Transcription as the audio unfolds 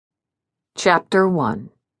Chapter 1.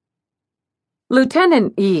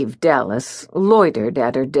 Lieutenant Eve Dallas loitered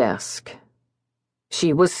at her desk.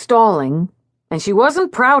 She was stalling, and she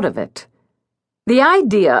wasn't proud of it. The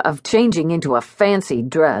idea of changing into a fancy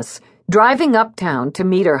dress, driving uptown to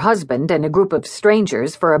meet her husband and a group of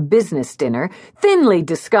strangers for a business dinner, thinly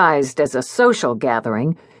disguised as a social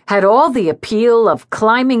gathering, had all the appeal of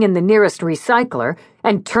climbing in the nearest recycler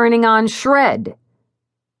and turning on Shred.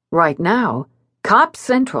 Right now, Cop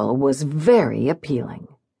Central was very appealing.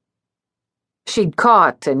 She'd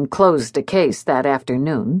caught and closed a case that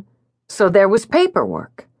afternoon, so there was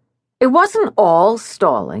paperwork. It wasn't all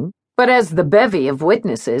stalling, but as the bevy of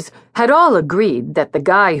witnesses had all agreed that the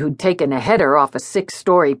guy who'd taken a header off a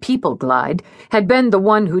 6-story People Glide had been the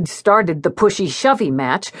one who'd started the pushy-shovey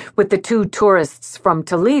match with the 2 tourists from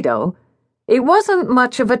Toledo, it wasn't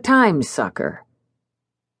much of a time sucker.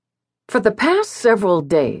 For the past several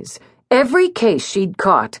days, every case she'd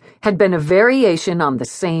caught had been a variation on the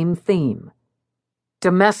same theme.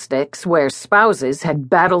 Domestics where spouses had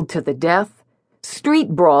battled to the death, street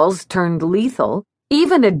brawls turned lethal,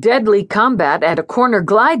 even a deadly combat at a corner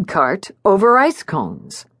glide cart over ice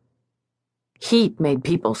cones. Heat made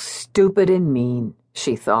people stupid and mean,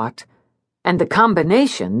 she thought, and the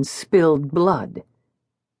combination spilled blood.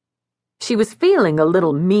 She was feeling a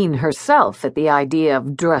little mean herself at the idea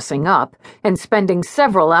of dressing up and spending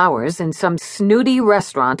several hours in some snooty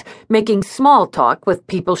restaurant making small talk with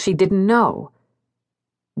people she didn't know.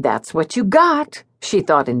 That's what you got, she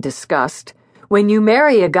thought in disgust, when you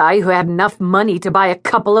marry a guy who had enough money to buy a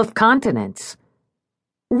couple of continents.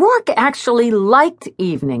 Rourke actually liked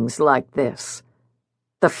evenings like this.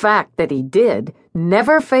 The fact that he did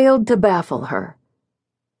never failed to baffle her.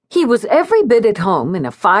 He was every bit at home in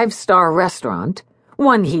a 5-star restaurant,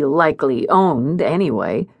 one he likely owned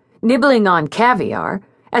anyway, nibbling on caviar,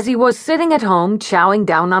 as he was sitting at home chowing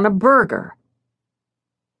down on a burger.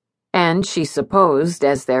 And she supposed,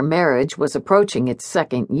 as their marriage was approaching its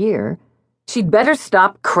 2nd year, she'd better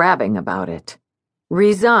stop crabbing about it.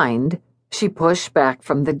 Resigned, she pushed back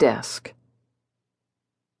from the desk.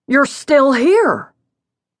 "You're still here!"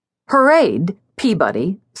 Her aide,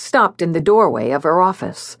 Peabody, stopped in the doorway of her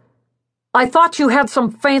office. "I thought you had some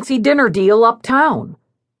fancy dinner deal uptown."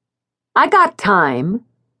 "I got time."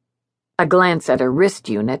 A glance at her wrist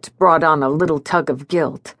unit brought on a little tug of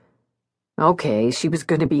guilt. Okay, she was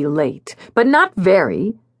going to be late, but not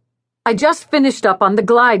very. "I just finished up on the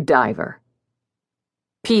glide diver."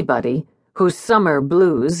 Peabody, whose summer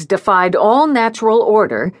blues defied all natural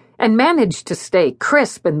order and managed to stay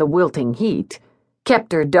crisp in the wilting heat,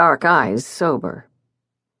 kept her dark eyes sober.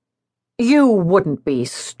 "You wouldn't be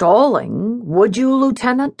stalling, would you,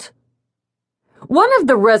 Lieutenant?" "One of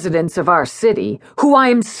the residents of our city, who I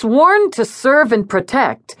am sworn to serve and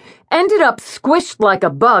protect, ended up squished like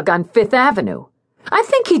a bug on 5th Avenue. I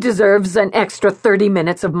think he deserves an extra 30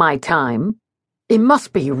 minutes of my time. It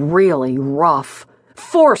must be really rough.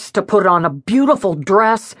 Forced to put on a beautiful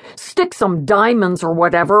dress, stick some diamonds or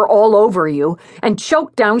whatever all over you, and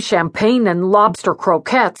choke down champagne and lobster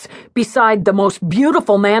croquettes beside the most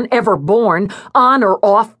beautiful man ever born on or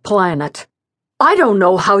off planet. I don't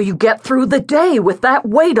know how you get through the day with that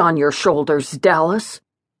weight on your shoulders, Dallas."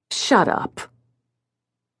 "Shut up."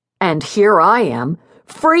 "And here I am,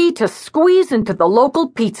 free to squeeze into the local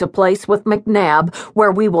pizza place with McNabb,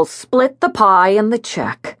 where we will split the pie and the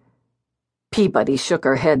check." Peabody shook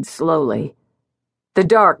her head slowly. The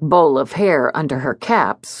dark bowl of hair under her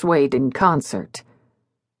cap swayed in concert.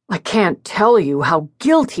 "I can't tell you how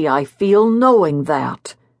guilty I feel knowing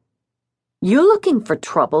that." "You looking for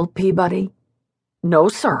trouble, Peabody?" "No,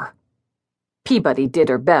 sir." Peabody did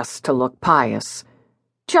her best to look pious.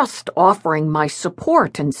 "Just offering my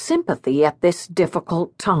support and sympathy at this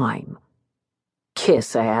difficult time."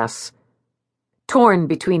 Kiss ass. Torn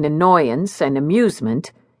between annoyance and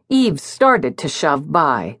amusement, Eve started to shove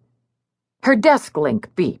by. Her desk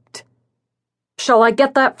link beeped. "Shall I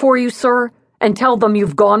get that for you, sir, and tell them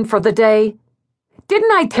you've gone for the day?"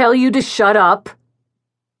 "Didn't I tell you to shut up?"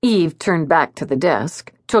 Eve turned back to the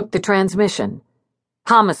desk, took the transmission.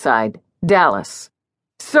 "Homicide, Dallas."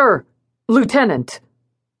 "Sir, Lieutenant."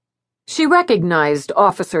 She recognized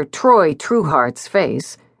Officer Troy Trueheart's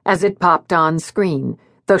face as it popped on screen,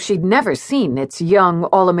 though she'd never seen its young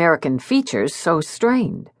all-American features so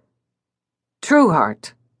strained.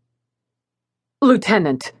 "Trueheart."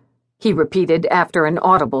 "Lieutenant," he repeated after an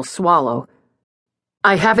audible swallow.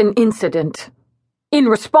 "I have an incident. In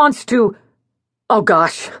response to... oh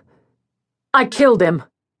gosh. I killed him."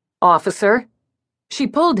 "Officer?" She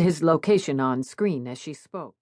pulled his location on screen as she spoke.